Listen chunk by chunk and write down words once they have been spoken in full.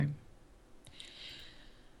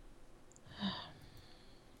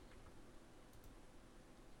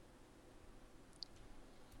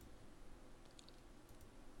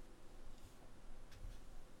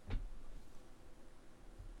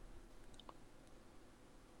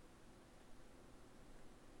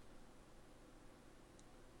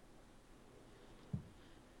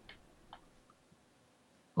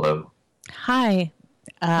Hello. Hi.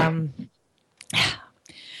 Um,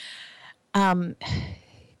 um,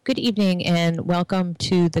 Good evening and welcome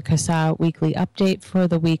to the CASA weekly update for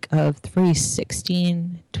the week of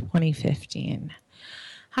 3/16/2015.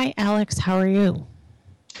 Hi, Alex. How are you?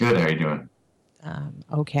 Good. How are you doing?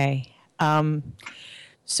 Okay.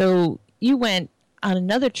 So you went on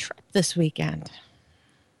another trip this weekend.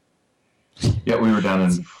 Yeah, we were down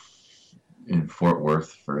in Fort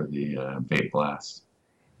Worth for the Vape Blast.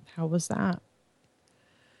 How was that?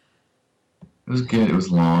 It was good. It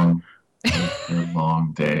was long. They were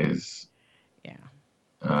long days. Yeah.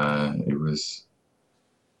 It was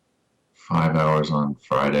 5 hours on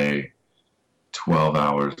Friday, 12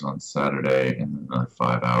 hours on Saturday, and then another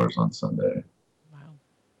 5 hours on Sunday.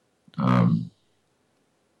 Wow.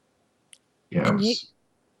 Yeah, it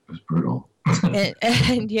was brutal.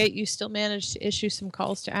 And yet you still managed to issue some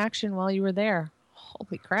calls to action while you were there.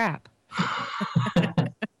 Holy crap.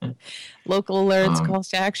 Local alerts, calls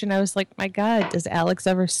to action. I was like, my God, does Alex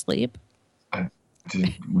ever sleep?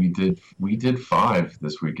 We did 5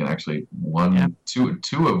 this weekend. Actually,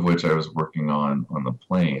 two of which I was working on the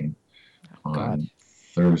plane on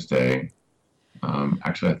Thursday.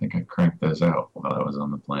 Actually, I think I cranked those out while I was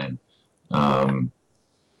on the plane. And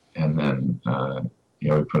then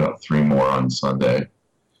we put out 3 more on Sunday.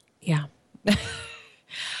 Yeah.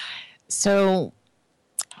 So,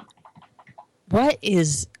 what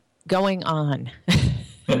is going on?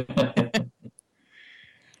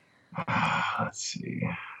 Let's see.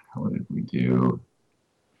 What did we do?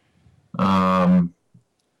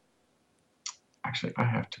 Actually, I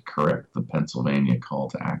have to correct the Pennsylvania call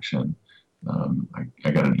to action.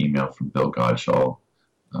 I got an email from Bill Godshall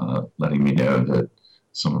letting me know that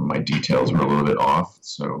some of my details were a little bit off.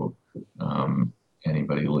 So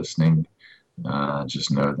anybody listening,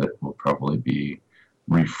 just know that we'll probably be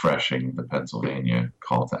refreshing the Pennsylvania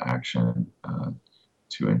call to action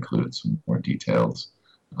to include some more details.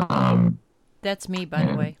 That's me, by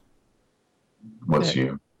the way. What's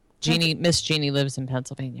you? Miss Jeannie lives in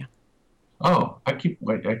Pennsylvania. Oh, I keep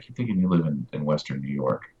thinking you live in Western New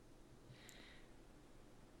York.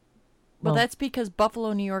 Well, that's because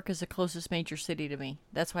Buffalo, New York is the closest major city to me.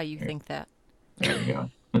 That's why you think that. There you go.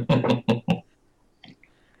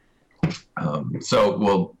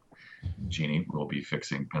 Jeannie will be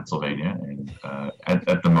fixing Pennsylvania, and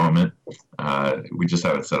at the moment, we just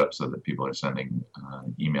have it set up so that people are sending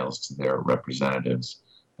emails to their representatives.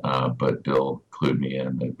 But Bill clued me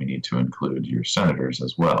in that we need to include your senators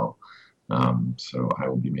as well. So I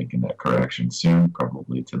will be making that correction soon,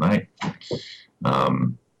 probably tonight.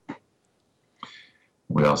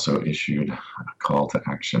 We also issued a call to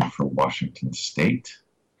action for Washington State.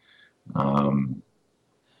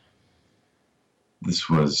 This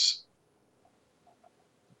was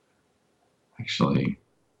actually,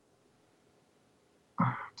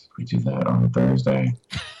 did we do that on Thursday?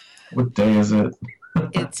 What day is it?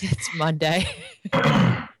 It's Monday.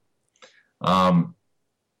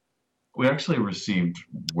 We actually received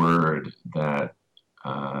word that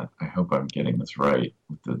I hope I'm getting this right,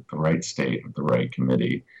 with the right state, with the right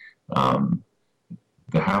committee. The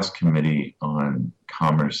House Committee on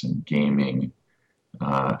Commerce and Gaming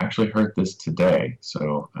actually heard this today.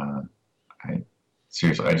 So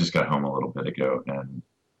I just got home a little bit ago and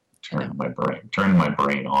turned my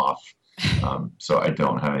brain off. So I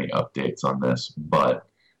don't have any updates on this, but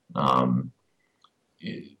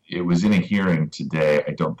it was in a hearing today.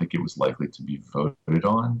 I don't think it was likely to be voted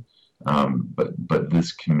on. But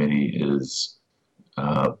this committee is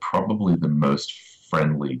probably the most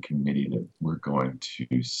friendly committee that we're going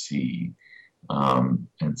to see.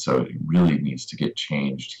 And so it really needs to get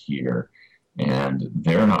changed here. And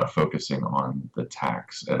they're not focusing on the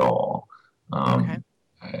tax at all.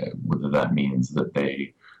 Whether that means that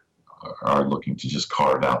they are looking to just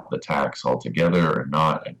carve out the tax altogether or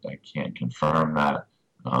not, I can't confirm that.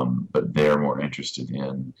 But they're more interested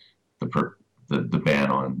in the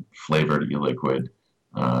ban on flavored e-liquid,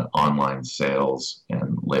 online sales,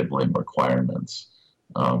 and labeling requirements.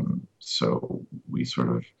 So we sort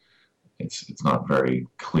of, it's not very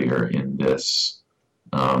clear in this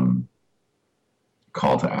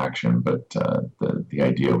call to action, but the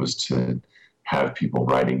idea was to have people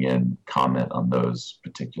writing in comment on those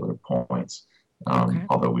particular points.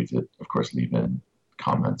 Although we did, of course, leave in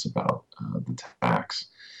comments about the tax.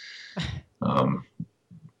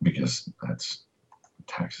 Because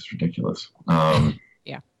tax is ridiculous.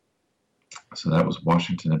 Yeah. So that was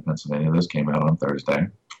Washington and Pennsylvania. Those came out on Thursday.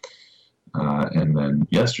 And then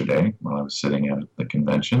yesterday, while I was sitting at the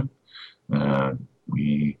convention,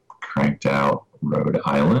 we cranked out Rhode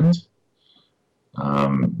Island,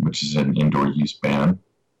 which is an indoor use ban.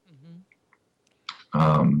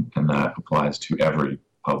 and that applies to every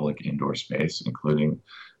public indoor space, including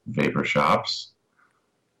vapor shops.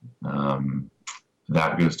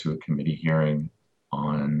 That goes to a committee hearing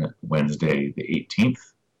on Wednesday, the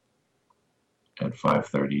 18th at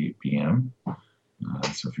 5:30 p.m.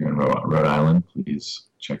 So if you're in Rhode Island, please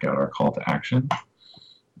check out our call to action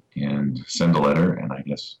and send a letter, and I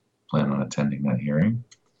guess plan on attending that hearing.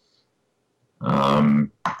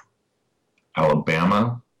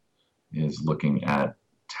 Alabama is looking at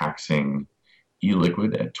taxing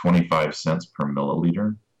e-liquid at 25 cents per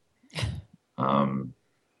milliliter.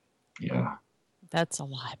 Yeah. That's a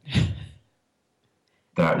lot.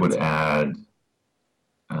 That would add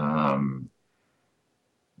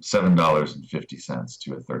 $7.50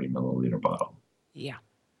 to a 30 milliliter bottle. Yeah,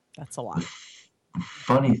 that's a lot. The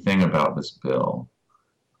funny thing about this bill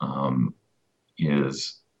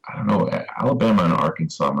is, I don't know, Alabama and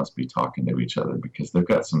Arkansas must be talking to each other because they've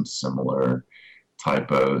got some similar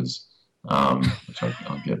typos, which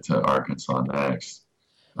I'll get to Arkansas next.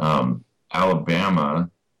 Alabama,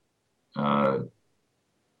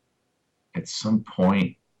 at some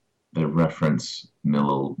point, they reference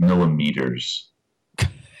millimeters.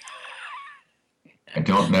 I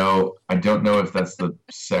don't know if that's the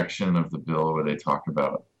section of the bill where they talk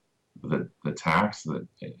about the tax. That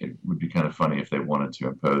it would be kind of funny if they wanted to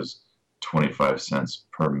impose 25 cents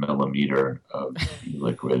per millimeter of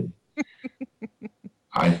liquid.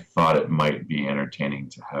 I thought it might be entertaining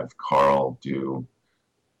to have Carl do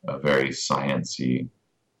a very sciencey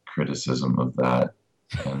criticism of that,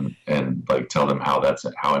 and like tell them how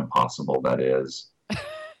impossible that is.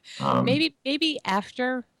 Maybe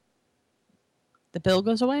after the bill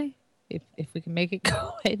goes away, if we can make it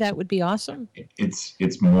go away, that would be awesome.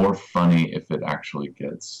 It's more funny if it actually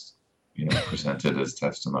gets presented as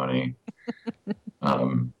testimony.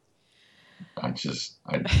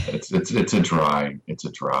 It's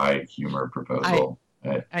a dry humor proposal.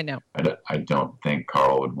 I know. I don't think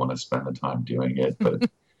Carl would want to spend the time doing it, but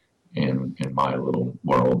in my little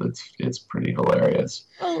world, it's pretty hilarious.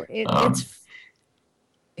 Well,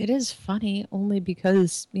 it is funny only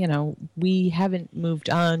because we haven't moved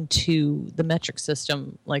on to the metric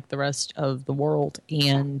system like the rest of the world,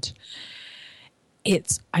 and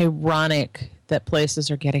it's ironic that places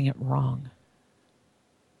are getting it wrong.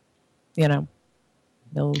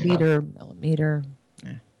 Milliliter, millimeter.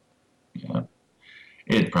 Yeah.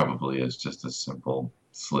 It probably is just a simple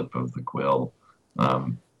slip of the quill.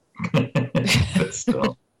 But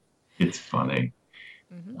still, it's funny.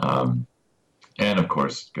 Mm-hmm. And of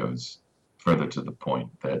course, it goes further to the point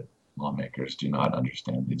that lawmakers do not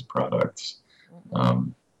understand these products.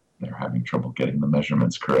 They're having trouble getting the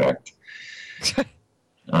measurements correct.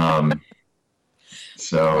 Or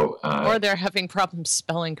they're having problems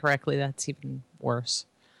spelling correctly. That's even worse.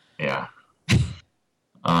 Yeah.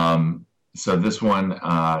 So this one,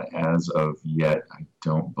 as of yet, I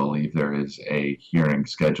don't believe there is a hearing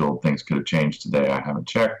scheduled. Things could have changed today. I haven't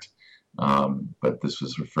checked. But this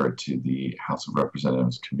was referred to the House of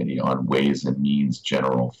Representatives Committee on Ways and Means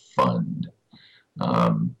General Fund.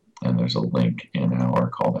 And there's a link in our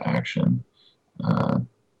call to action.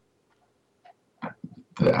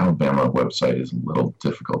 The Alabama website is a little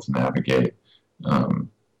difficult to navigate.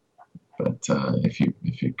 But if you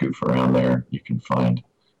goof around there, you can find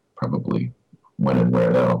probably when and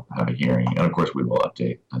where they'll have a hearing. And of course, we will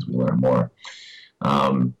update as we learn more.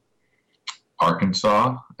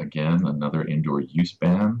 Arkansas, again, another indoor use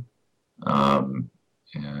ban.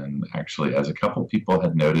 And actually, as a couple people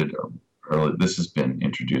had noted earlier, this has been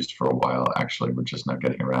introduced for a while. Actually, we're just not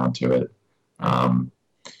getting around to it.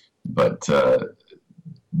 But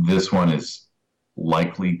this one is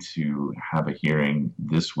likely to have a hearing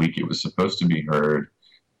this week. It was supposed to be heard,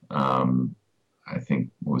 I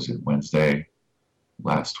think, was it Wednesday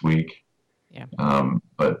last week? Yeah.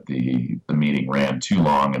 But the meeting ran too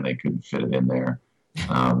long and they couldn't fit it in there.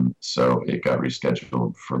 So it got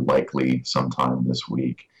rescheduled for likely sometime this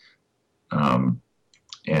week.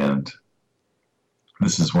 And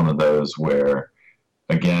this is one of those where,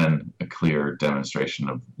 again, a clear demonstration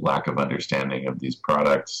of lack of understanding of these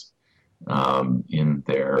products in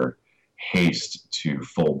their haste to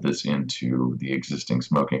fold this into the existing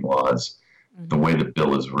smoking laws. Mm-hmm. The way the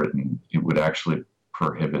bill is written, it would actually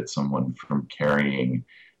prohibit someone from carrying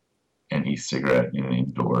an e-cigarette in an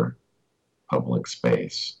indoor public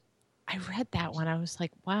space. I read that one. I was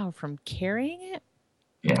like, wow, from carrying it?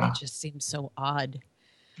 Yeah. It just seems so odd.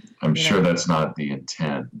 I'm sure that's not the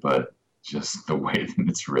intent, but just the way that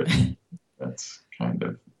it's written, that's kind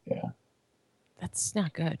of, yeah. That's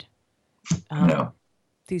not good. No.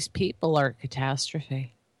 These people are a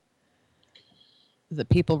catastrophe. The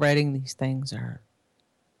people writing these things are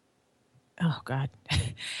Oh God,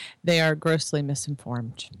 they are grossly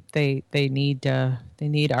misinformed. They need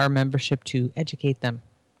our membership to educate them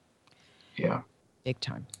Yeah. big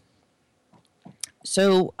time.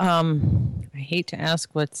 So I hate to ask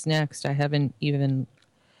what's next. I haven't even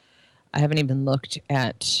looked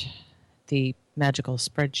at the magical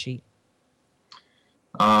spreadsheet.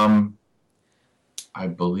 I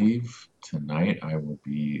believe tonight I will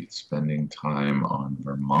be spending time on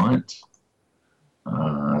Vermont.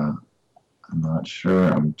 I'm not sure.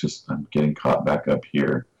 I'm getting caught back up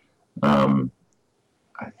here. I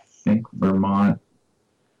think Vermont.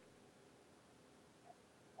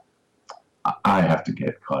 I have to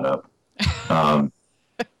get caught up.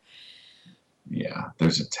 Yeah,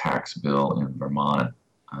 there's a tax bill in Vermont.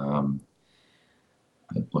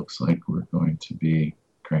 It looks like we're going to be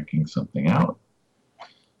cranking something out.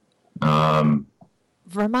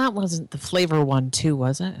 Vermont wasn't the flavor one too,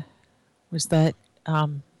 was it? Was that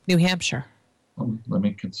New Hampshire? Let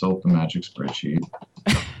me consult the magic spreadsheet.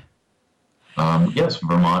 Yes,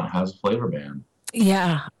 Vermont has a flavor ban.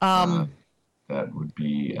 Yeah. That would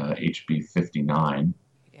be HB 59.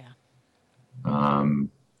 Yeah.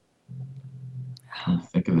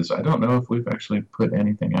 Think of this. I don't know if we've actually put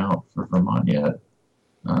anything out for Vermont yet.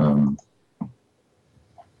 Hold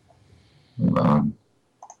on.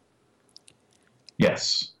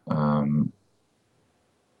 Yes. HB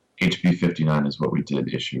 59 is what we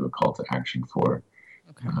did issue a call to action for.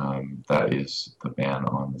 Okay. That is the ban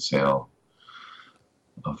on the sale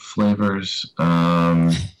of flavors.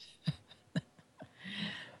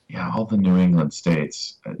 Yeah, all the New England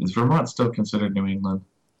states. Is Vermont still considered New England?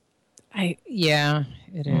 Yeah,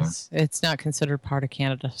 it is. It's not considered part of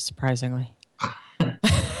Canada, surprisingly.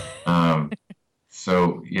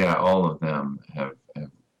 So yeah, all of them have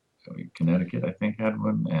Connecticut, I think, had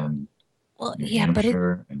one, and New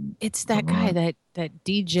Hampshire, and it's that Vermont. guy, that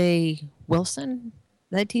DJ Wilson.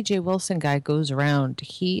 That DJ Wilson guy goes around.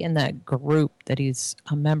 He and that group that he's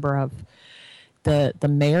a member of, the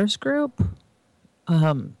mayor's group.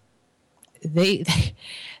 They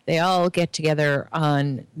all get together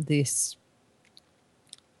on this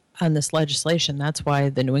legislation. That's why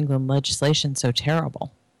the New England legislation is so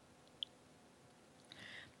terrible.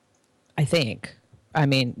 I think. I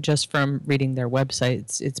mean, just from reading their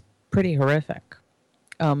websites, it's pretty horrific.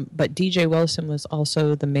 But DJ Wilson was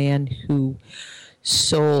also the man who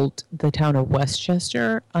sold the town of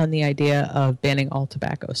Westchester on the idea of banning all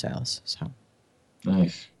tobacco sales. So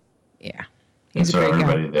Nice. Yeah. And so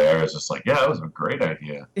everybody there is just like, yeah, that was a great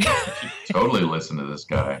idea. You should totally listen to this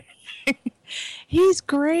guy. He's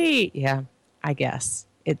great. Yeah, I guess.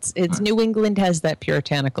 It's New England has that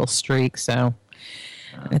puritanical streak, so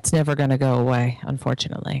it's never going to go away,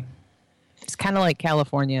 unfortunately. It's kind of like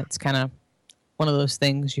California. It's kind of one of those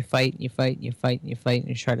things you fight and you fight and you fight and you fight and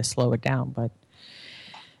you try to slow it down, but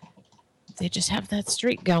they just have that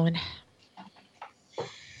streak going.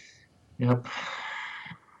 Yep.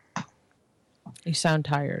 You sound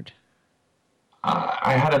tired.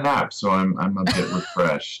 I had a nap, so I'm a bit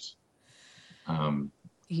refreshed.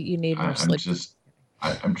 You need more sleep.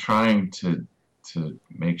 I'm trying to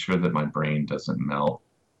make sure that my brain doesn't melt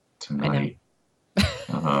tonight.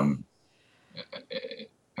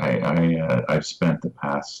 I've spent the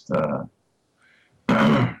past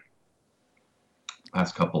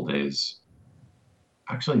last couple days,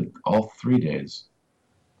 actually all 3 days.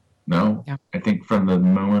 No, yeah. I think from the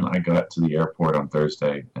moment I got to the airport on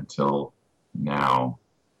Thursday until now,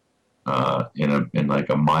 in like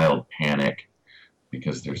a mild panic,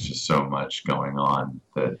 because there's just so much going on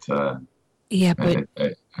that but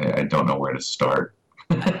I don't know where to start.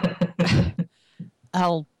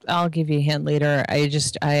 I'll give you a hint later. I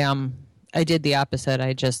did the opposite.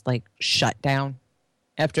 I just like shut down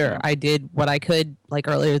after I did what I could like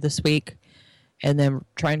earlier this week, and then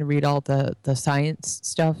trying to read all the science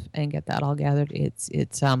stuff and get that all gathered. It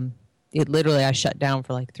literally, I shut down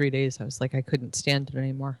for like 3 days. I was like, I couldn't stand it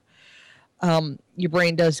anymore. Your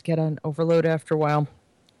brain does get on overload after a while.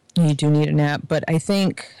 You do need a nap, but I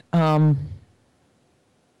think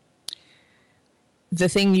the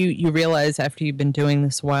thing you realize after you've been doing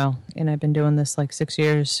this a while, and I've been doing this like 6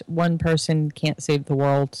 years, one person can't save the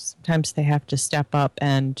world. Sometimes they have to step up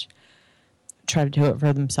and try to do it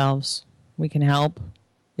for themselves. We can help.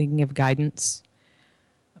 We can give guidance.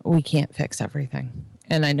 We can't fix everything.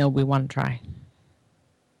 And I know we want to try.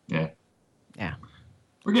 Yeah. Yeah.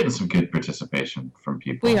 We're getting some good participation from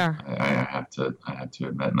people. We are. I have to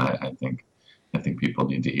admit, and I think people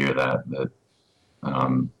need to hear that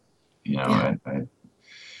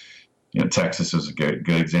Texas is a good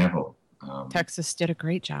example. Texas did a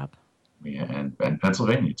great job. And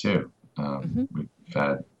Pennsylvania too. We've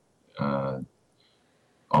had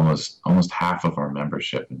almost half of our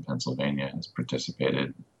membership in Pennsylvania has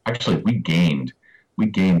participated. Actually, we gained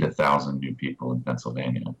 1,000 new people in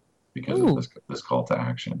Pennsylvania because Ooh. of this call to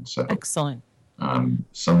action. So Excellent.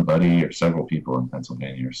 somebody or several people in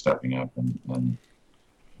Pennsylvania are stepping up and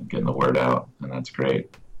getting the word out, and that's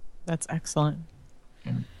great. That's excellent.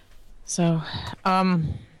 Yeah. So,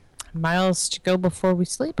 miles to go before we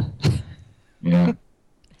sleep. Yeah.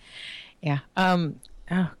 Yeah. Oh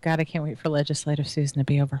God, I can't wait for legislative season to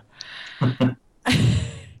be over.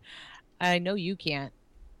 I know you can't.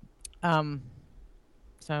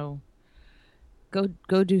 So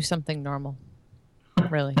go do something normal.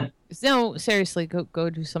 Really. No, seriously, go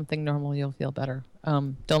do something normal. You'll feel better.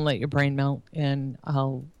 Don't let your brain melt. And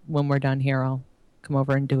when we're done here, I'll come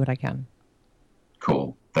over and do what I can.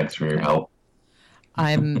 Cool. Thanks for your help.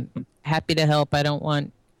 I'm happy to help.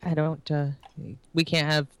 We can't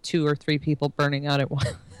have 2 or 3 people burning out at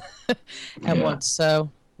once. So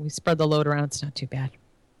we spread the load around. It's not too bad.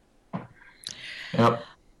 Yep.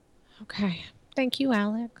 Okay. Thank you,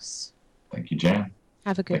 Alex. Thank you, Jan.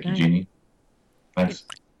 Have a good night. Thank you, Jeannie. Thanks.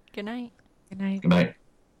 Good night. Good night. Good night.